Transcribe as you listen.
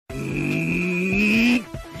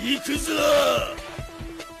くぞ。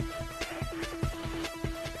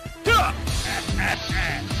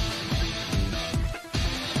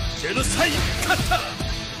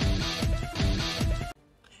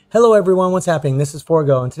Hello everyone, what's happening? This is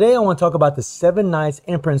Forgo, and today I want to talk about the 7 nice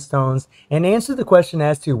imprint stones and answer the question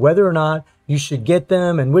as to whether or not you should get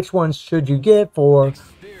them and which ones should you get for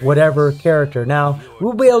whatever character. Now,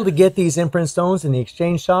 we'll be able to get these imprint stones in the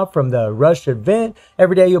exchange shop from the Rush event.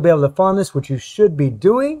 Every day you'll be able to farm this, which you should be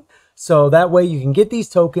doing, so that way you can get these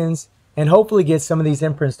tokens and hopefully get some of these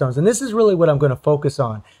imprint stones. And this is really what I'm going to focus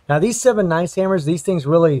on. Now, these 7 nice hammers, these things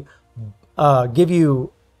really give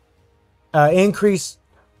you increased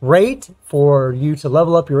rate for you to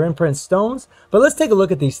level up your imprint stones. But let's take a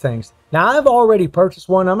look at these things. Now, I've already purchased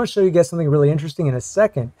one. I'm going to show you guys something really interesting in a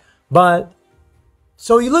second. But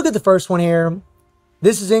so you look at the first one here.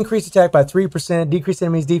 This is increased attack by 3%, decreased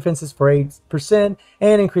enemies defenses for 8%,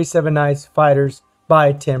 and increased 7 nice fighters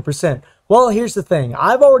by 10%. Well, here's the thing.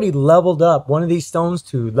 I've already leveled up one of these stones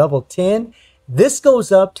to level 10. This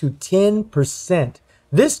goes up to 10%.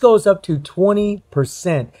 This goes up to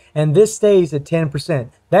 20%, and this stays at 10%.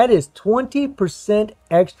 That is 20%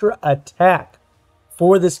 extra attack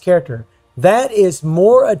for this character. That is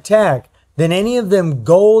more attack than any of them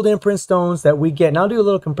gold imprint stones that we get. And I'll do a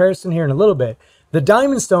little comparison here in a little bit. The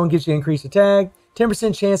diamond stone gives you increased attack,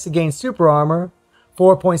 10% chance to gain super armor,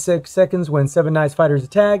 4.6 seconds when 7 nice fighters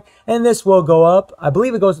attack, and this will go up. I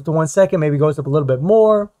believe it goes up to 1 second, maybe goes up a little bit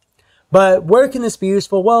more. But where can this be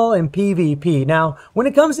useful? Well, in PvP. Now, when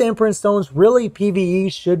it comes to imprint stones, really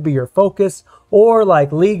PvE should be your focus, or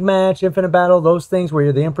like League Match, Infinite Battle, those things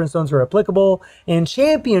where the imprint stones are applicable. In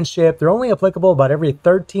Championship, they're only applicable about every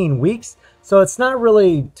 13 weeks, so it's not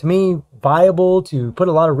really, to me, viable to put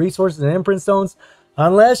a lot of resources in imprint stones,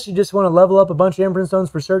 unless you just want to level up a bunch of imprint stones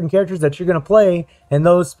for certain characters that you're going to play in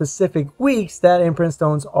those specific weeks that imprint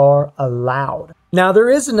stones are allowed. Now, there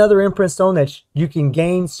is another imprint stone that you can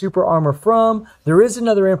gain super armor from. There is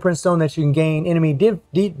another imprint stone that you can gain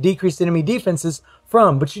decreased enemy defenses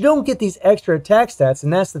from. But you don't get these extra attack stats,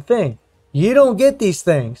 and that's the thing. You don't get these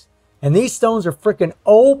things. And these stones are freaking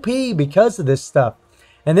OP because of this stuff.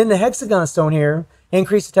 And then the hexagon stone here,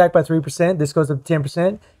 increased attack by 3%. This goes up to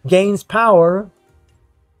 10%. Gains power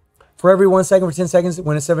for every 1 second for 10 seconds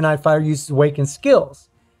when a 7-eyed fighter uses awakened skills.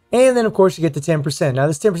 And then, of course, you get the 10%. Now,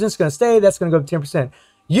 this 10% is going to stay. That's going to go up to 10%.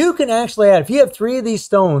 You can actually add, if you have 3 of these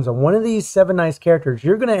stones on one of these 7 nice characters,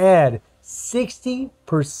 you're going to add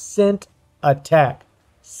 60% attack.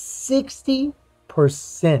 60%.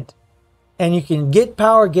 And you can get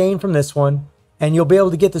power gain from this one, and you'll be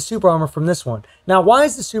able to get the super armor from this one. Now, why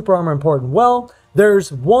is the super armor important? Well,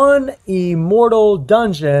 there's one immortal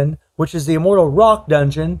dungeon, which is the Immortal Rock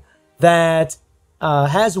dungeon, that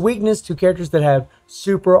has weakness to characters that have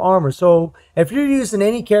super armor. So if you're using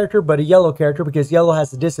any character but a yellow character, because yellow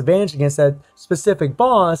has a disadvantage against that specific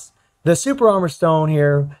boss, the super armor stone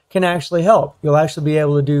here can actually help. You'll actually be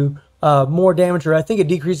able to do more damage, or I think it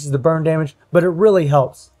decreases the burn damage, but it really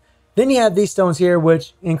helps. Then you have these stones here,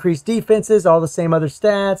 which increase defenses, all the same other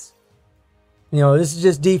stats. You know, this is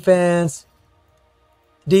just defense,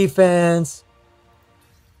 defense,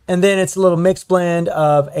 and then it's a little mixed blend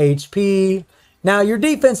of HP. Now, your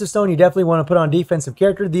defensive stone, you definitely want to put on defensive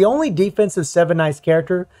character. The only defensive 7 nice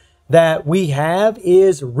character that we have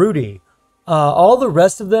is Rudy. All the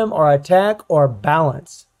rest of them are attack or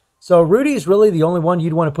balance. So Rudy is really the only one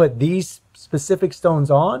you'd want to put these specific stones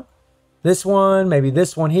on. This one, maybe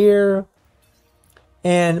this one here,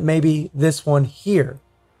 and maybe this one here.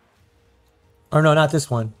 Or no, not this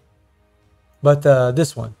one, but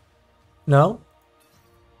this one. No?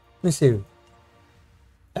 Let me see.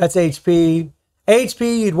 That's HP.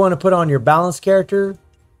 HP you'd want to put on your balanced character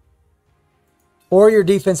or your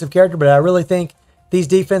defensive character, but I really think these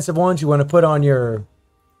defensive ones you want to put on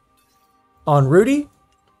Rudy.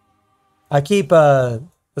 I keep let's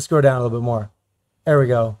scroll down a little bit more. There we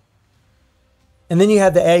go. And then you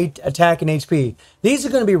have the attack and HP. These are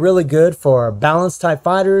going to be really good for balanced type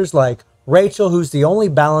fighters like Rachel, who's the only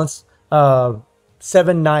balanced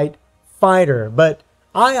 7-night fighter, but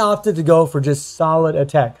I opted to go for just solid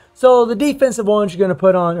attack. So the defensive ones you're going to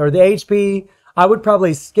put on, or the HP, I would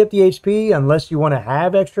probably skip the HP unless you want to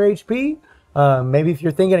have extra HP. Maybe if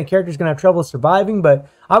you're thinking a character's going to have trouble surviving, but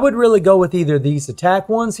I would really go with either these attack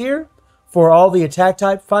ones here for all the attack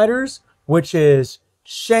type fighters, which is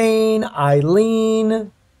Shane,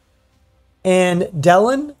 Eileen, and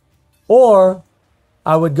Dylan, or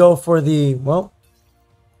I would go for the, well,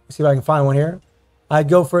 let's see if I can find one here. I'd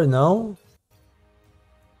go for, no.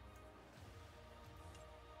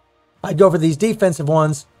 I'd go for these defensive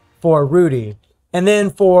ones for Rudy. And then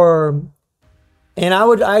for And I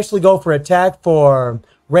would actually go for attack for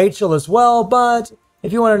Rachel as well, but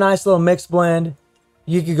if you want a nice little mixed blend,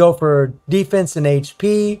 you could go for defense and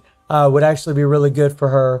HP. Would actually be really good for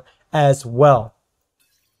her as well.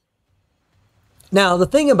 Now, the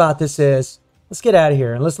thing about this is, let's get out of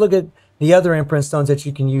here and let's look at the other imprint stones that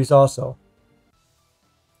you can use also.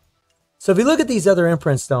 So if you look at these other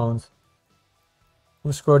imprint stones,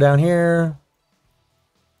 we'll scroll down here.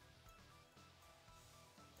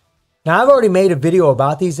 Now, I've already made a video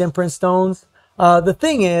about these imprint stones. The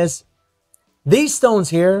thing is, these stones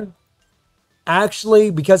here, actually,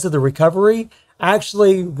 because of the recovery,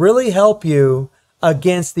 actually really help you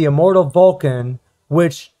against the Immortal Vulcan,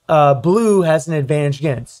 which blue has an advantage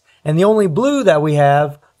against. And the only blue that we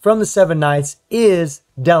have from the 7 Knights is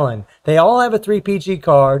Dylan. They all have a 3 PG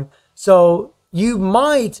card, so you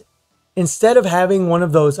might, instead of having one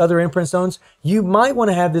of those other imprint stones, you might want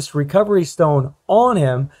to have this recovery stone on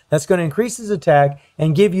him that's going to increase his attack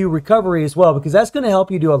and give you recovery as well, because that's going to help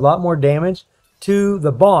you do a lot more damage to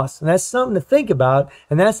the boss. And that's something to think about,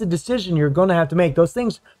 and that's the decision you're going to have to make. Those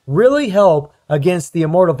things really help against the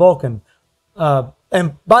Immortal Vulcan.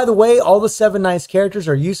 And by the way, all the 7 Knights characters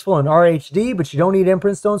are useful in RHD, but you don't need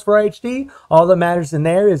imprint stones for RHD. All that matters in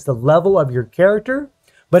there is the level of your character.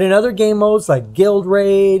 But in other game modes like Guild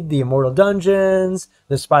Raid, the Immortal Dungeons,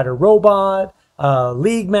 the Spider Robot,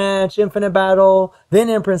 League Match, Infinite Battle, then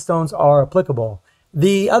imprint stones are applicable.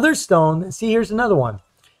 The other stone, see, here's another one.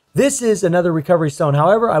 This is another recovery stone.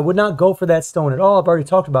 However, I would not go for that stone at all. I've already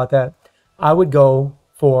talked about that. I would go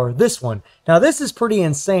for this one. Now, this is pretty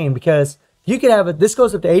insane because you could have it, this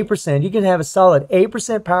goes up to 8%. You can have a solid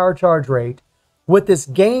 8% power charge rate with this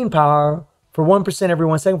gain power for 1% every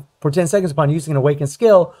 1 second for 10 seconds upon using an awakened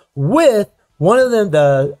skill, with one of them,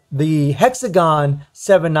 the Hexagon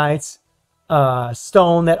 7 Knights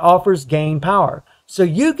stone that offers gain power. So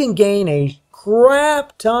you can gain a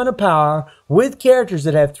crap ton of power with characters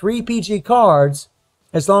that have 3 PG cards,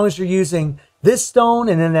 as long as you're using this stone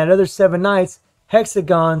and then that other 7 Knights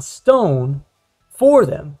Hexagon stone for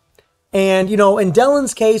them. And, you know, in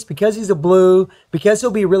Dylan's case, because he's a blue, because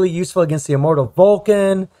he'll be really useful against the Immortal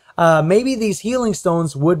Vulcan, maybe these healing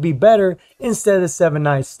stones would be better instead of the 7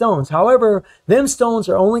 Knights stones. However, them stones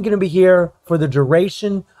are only going to be here for the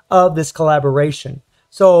duration of this collaboration.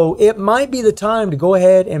 So it might be the time to go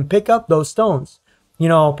ahead and pick up those stones. You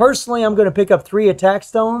know, personally, I'm going to pick up 3 attack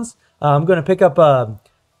stones. I'm going to pick up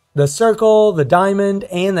the circle, the diamond,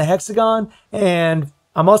 and the hexagon. And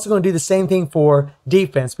I'm also going to do the same thing for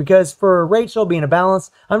defense, because for Rachel being a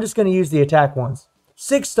balance, I'm just going to use the attack ones.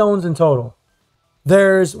 6 stones in total.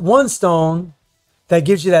 There's 1 stone that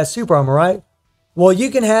gives you that super armor, right? Well,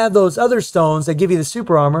 you can have those other stones that give you the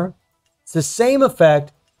super armor. It's the same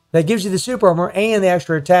effect that gives you the super armor and the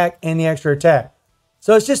extra attack and the extra attack.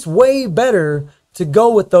 So it's just way better to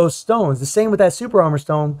go with those stones. The same with that super armor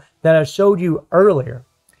stone that I showed you earlier.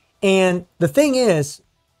 And the thing is,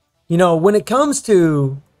 you know, when it comes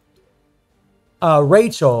to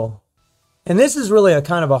Rachel, and this is really a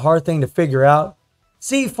kind of a hard thing to figure out.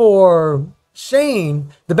 See, for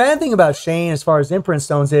Shane, the bad thing about Shane as far as imprint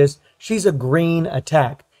stones is she's a green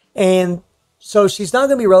attack. And so she's not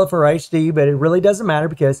going to be relevant for HD, but it really doesn't matter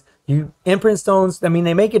because you imprint stones, I mean,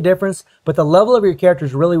 they make a difference, but the level of your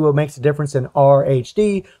characters really what makes a difference in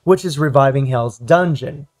RHD, which is reviving Hell's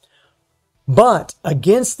Dungeon. But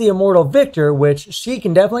against the Immortal Victor, which she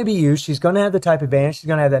can definitely be used, she's going to have the type advantage. She's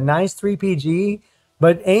going to have that nice 3 PG,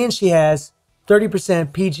 and she has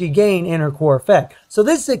 30% PG gain in her core effect. So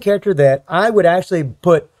this is a character that I would actually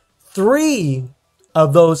put 3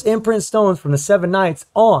 of those imprint stones from the 7 Knights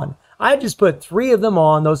on. I just put 3 of them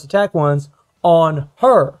on, those attack ones, on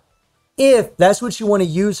her, if that's what you want to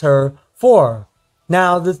use her for.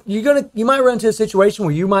 Now, you might run into a situation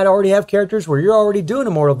where you might already have characters where you're already doing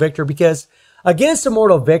Immortal Victor, because against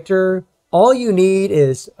Immortal Victor, all you need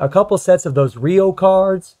is a couple sets of those Rio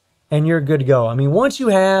cards, and you're good to go. I mean, once you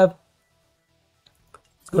have,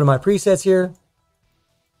 let's go to my presets here.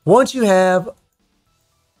 Once you have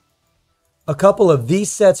a couple of these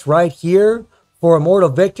sets right here for Immortal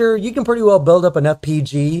Victor, you can pretty well build up enough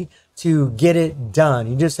PG to get it done.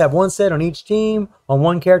 You just have 1 set on each team, on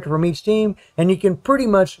 1 character from each team, and you can pretty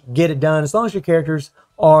much get it done as long as your characters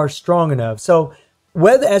are strong enough. So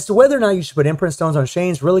as to whether or not you should put imprint stones on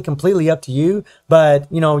Shane's really completely up to you,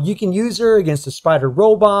 but you know, you can use her against the Spider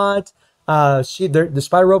Robot. The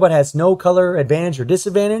Spider Robot has no color advantage or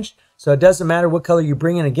disadvantage, so it doesn't matter what color you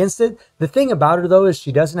bring in against it. The thing about her though is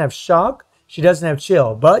she doesn't have shock, she doesn't have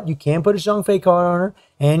chill, but you can put a Zhongfei card on her,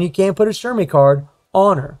 and you can put a Shermie card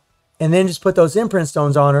on her, and then just put those imprint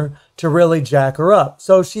stones on her to really jack her up.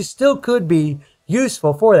 So she still could be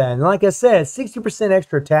useful for that. And like I said, 60%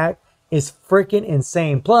 extra attack is freaking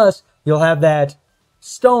insane. Plus, you'll have that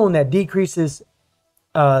stone that decreases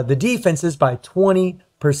the defenses by 20%.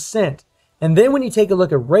 And then when you take a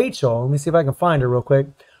look at Rachel, let me see if I can find her real quick.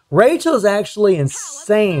 Rachel is actually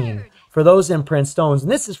insane for those imprint stones.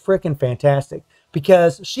 And this is freaking fantastic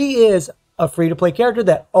because she is a free-to-play character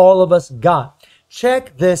that all of us got.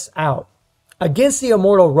 Check this out. Against the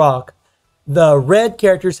Immortal Rock, the red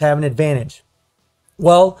characters have an advantage.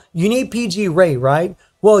 Well, you need PG rate, right?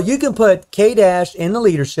 Well, you can put K-Dash in the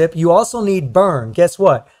leadership. You also need Burn. Guess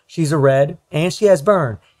what? She's a red and she has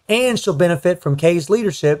Burn. And she'll benefit from K's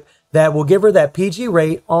leadership that will give her that PG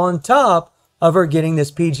rate on top of her getting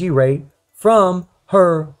this PG rate from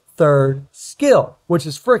her third skill, which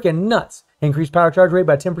is freaking nuts. Increase power charge rate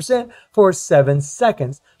by 10% for 7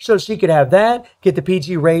 seconds. So she could have that, get the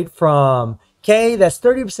PG rate from K, that's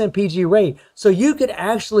 30% PG rate. So you could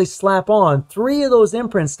actually slap on 3 of those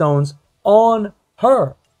imprint stones on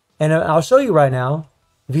her. And I'll show you right now.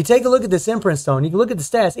 If you take a look at this imprint stone, you can look at the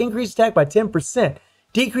stats. Increase attack by 10%.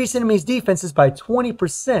 Decrease enemies' defenses by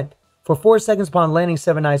 20% for 4 seconds upon landing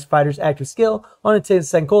 7 Nice Fighter's active skill on a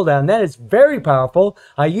 10-second cooldown. That is very powerful.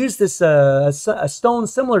 I use this a stone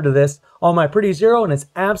similar to this on my Pretty Zero, and it's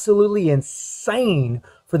absolutely insane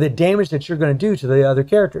for the damage that you're going to do to the other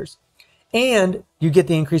characters. And you get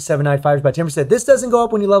the increased 7 Night Fighters by 10%. This doesn't go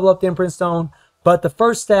up when you level up the imprint stone, but the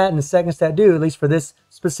first stat and the second stat do, at least for this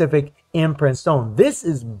specific imprint stone. This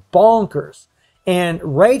is bonkers. And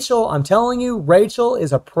Rachel, I'm telling you, Rachel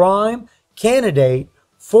is a prime candidate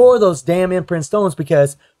for those damn imprint stones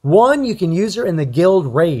because, one, you can use her in the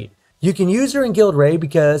guild raid. You can use her in guild raid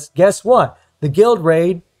because, guess what? The guild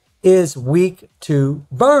raid is weak to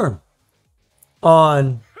burn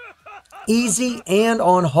on easy and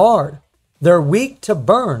on hard. They're weak to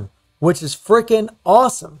burn, which is freaking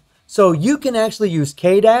awesome. So you can actually use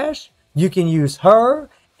K-Dash, you can use her,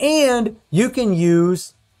 and you can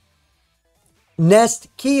use Nest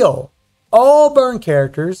Keel. All burn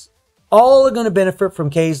characters, all are going to benefit from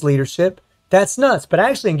K's leadership. That's nuts. But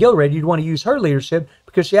actually in Guild Raid, you'd want to use her leadership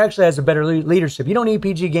because she actually has a better leadership. You don't need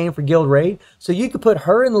PG game for Guild Raid. So you could put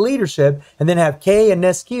her in the leadership and then have K and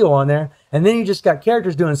Neskio on there. And then you just got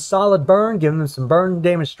characters doing solid burn, giving them some burn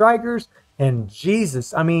damage strikers. And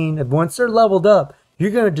Jesus, I mean, once they're leveled up,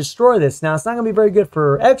 you're going to destroy this. Now, it's not going to be very good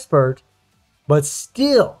for Expert, but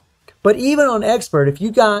still. But even on Expert, if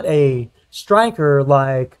you got a striker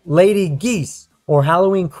like Lady Geese or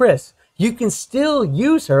Halloween Chris, you can still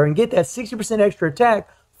use her and get that 60% extra attack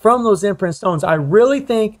from those imprint stones. I really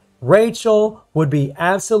think Rachel would be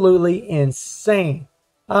absolutely insane.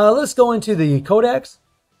 Let's go into the codex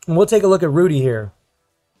and we'll take a look at Rudy here.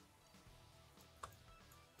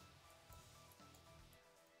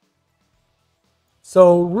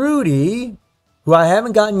 So Rudy, who I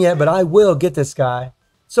haven't gotten yet, but I will get this guy.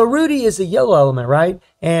 So Rudy is a yellow element, right?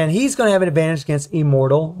 And he's going to have an advantage against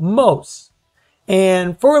Immortal Most.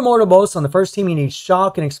 And for Immortal Most, on the first team, you need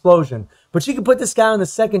Shock and Explosion. But you can put this guy on the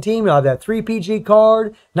second team. You'll have that 3 PG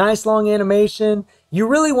card, nice long animation. You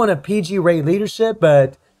really want a PG rate leadership,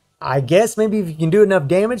 but I guess maybe if you can do enough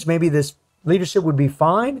damage, maybe this leadership would be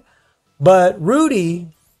fine. But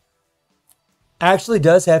Rudy actually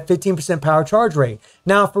does have 15% power charge rate.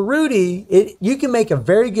 Now for Rudy, you can make a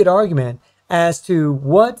very good argument as to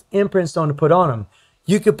what imprint stone to put on him.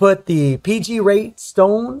 You could put the PG rate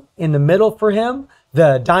stone in the middle for him,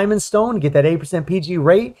 the diamond stone, get that 8% PG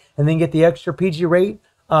rate, and then get the extra PG rate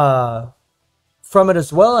from it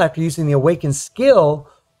as well after using the awakened skill.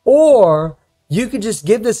 Or you could just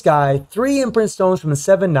give this guy 3 imprint stones from the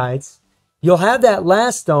 7 Knights. You'll have that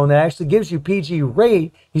last stone that actually gives you PG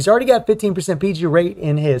rate. He's already got 15% PG rate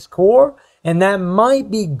in his core, and that might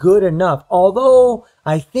be good enough. Although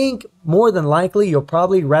I think more than likely you'll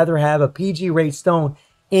probably rather have a PG rate stone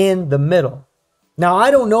in the middle. Now I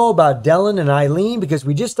don't know about Dylan and Eileen because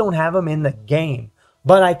we just don't have them in the game.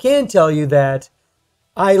 But I can tell you that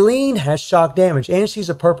Eileen has shock damage and she's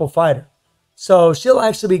a purple fighter. So she'll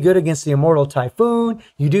actually be good against the Immortal Typhoon.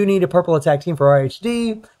 You do need a purple attack team for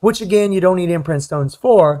RHD, which again, you don't need imprint stones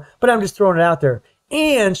for, but I'm just throwing it out there.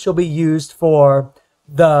 And she'll be used for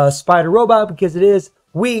the Spider Robot because it is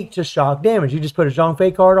weak to shock damage. You just put a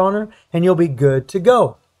Zhongfei card on her and you'll be good to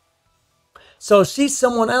go. So she's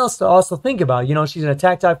someone else to also think about. You know, she's an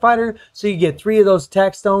attack type fighter, so you get 3 of those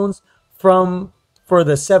attack stones for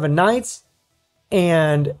the 7 Knights.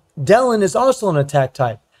 And Dylan is also an attack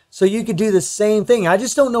type. So you could do the same thing. I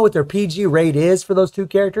just don't know what their PG rate is for those 2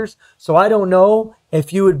 characters. So I don't know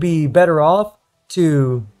if you would be better off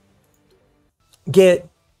to get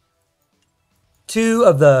 2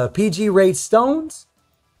 of the PG rate stones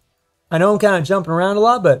I know I'm kind of jumping around a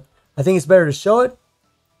lot, but I think it's better to show it.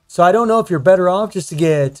 So I don't know if you're better off just to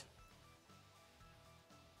get...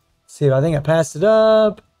 See, I think I passed it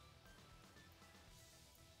up.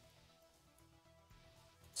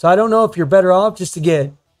 So I don't know if you're better off just to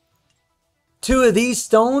get 2 of these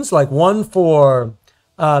stones, like one for...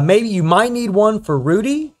 maybe you might need one for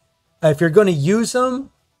Rudy if you're going to use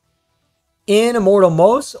them in Immortal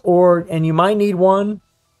Most, and you might need one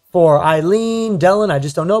for Eileen, Dylan. I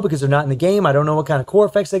just don't know because they're not in the game. I don't know what kind of core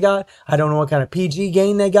effects they got. I don't know what kind of PG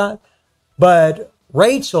gain they got. But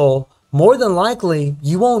Rachel, more than likely,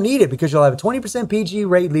 you won't need it because you'll have a 20% PG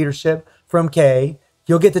rate leadership from Kay.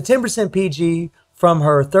 You'll get the 10% PG from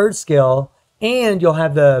her 3rd skill, and you'll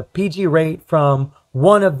have the PG rate from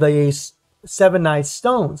one of the 7 Knights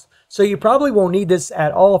stones. So you probably won't need this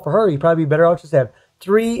at all for her. You'd probably be better off just to have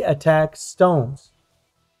 3 attack stones.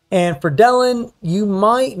 And for Dylan, you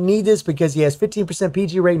might need this because he has 15%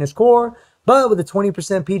 PG rate in his core, but with a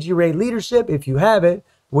 20% PG rate leadership, if you have it,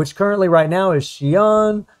 which currently right now is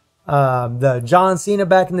Xion, the John Cena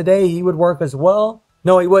back in the day, he would work as well.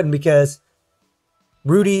 No, he wouldn't because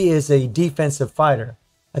Rudy is a defensive fighter.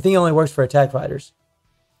 I think he only works for attack fighters.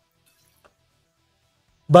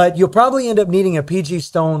 But you'll probably end up needing a PG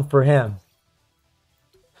stone for him.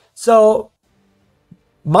 So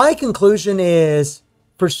my conclusion is,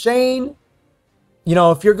 for Shane, you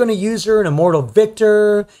know, if you're going to use her in Immortal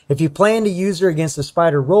Victor, if you plan to use her against the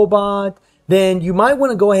Spider Robot, then you might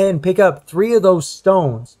want to go ahead and pick up 3 of those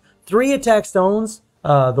stones. 3 attack stones.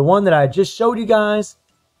 The one that I just showed you guys.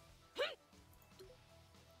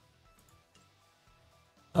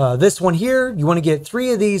 This one here, you want to get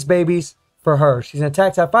 3 of these babies for her. She's an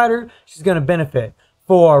attack type fighter. She's going to benefit.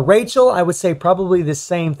 For Rachel, I would say probably the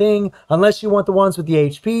same thing, unless you want the ones with the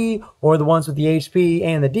HP, or the ones with the HP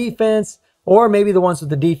and the defense, or maybe the ones with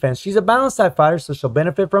the defense. She's a balanced type fighter, so she'll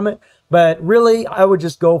benefit from it. But really, I would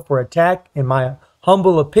just go for attack, in my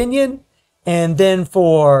humble opinion. And then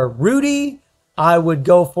for Rudy, I would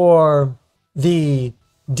go for the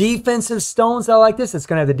defensive stones. I like this. It's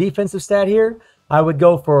going to have the defensive stat here. I would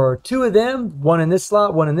go for 2 of them, one in this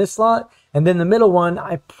slot, one in this slot. And then the middle one,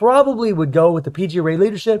 I probably would go with the PG Ray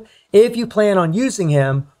Leadership if you plan on using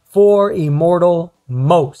him for Immortal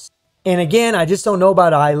Most. And again, I just don't know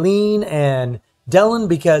about Eileen and Dylan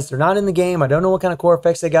because they're not in the game. I don't know what kind of core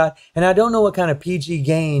effects they got. And I don't know what kind of PG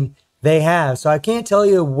gain they have. So I can't tell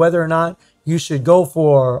you whether or not you should go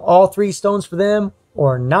for all 3 stones for them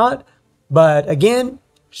or not. But again,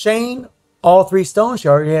 Shane, all 3 stones. She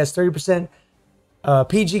already has 30%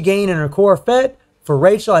 PG gain in her core effect. For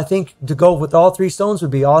Rachel, I think to go with all 3 stones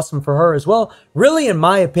would be awesome for her as well. Really, in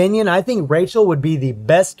my opinion, I think Rachel would be the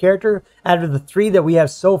best character out of the 3 that we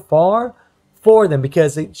have so far for them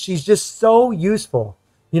because she's just so useful.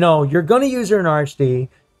 You know, you're going to use her in RHD.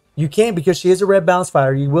 You can't because she is a red balance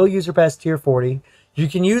fighter. You will use her past tier 40. You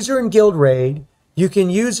can use her in Guild Raid. You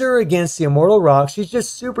can use her against the Immortal Rock. She's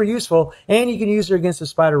just super useful. And you can use her against the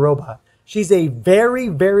Spider Robot. She's a very,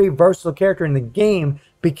 very versatile character in the game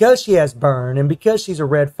because she has burn and because she's a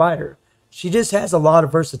red fighter. She just has a lot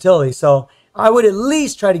of versatility. So I would at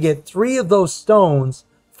least try to get 3 of those stones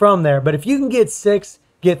from there. But if you can get 6,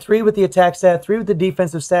 get 3 with the attack stat, 3 with the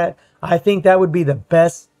defensive stat, I think that would be the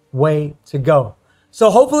best way to go.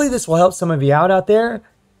 So hopefully this will help some of you out there.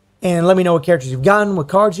 And let me know what characters you've gotten, what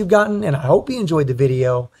cards you've gotten. And I hope you enjoyed the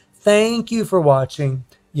video. Thank you for watching.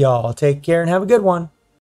 Y'all take care and have a good one.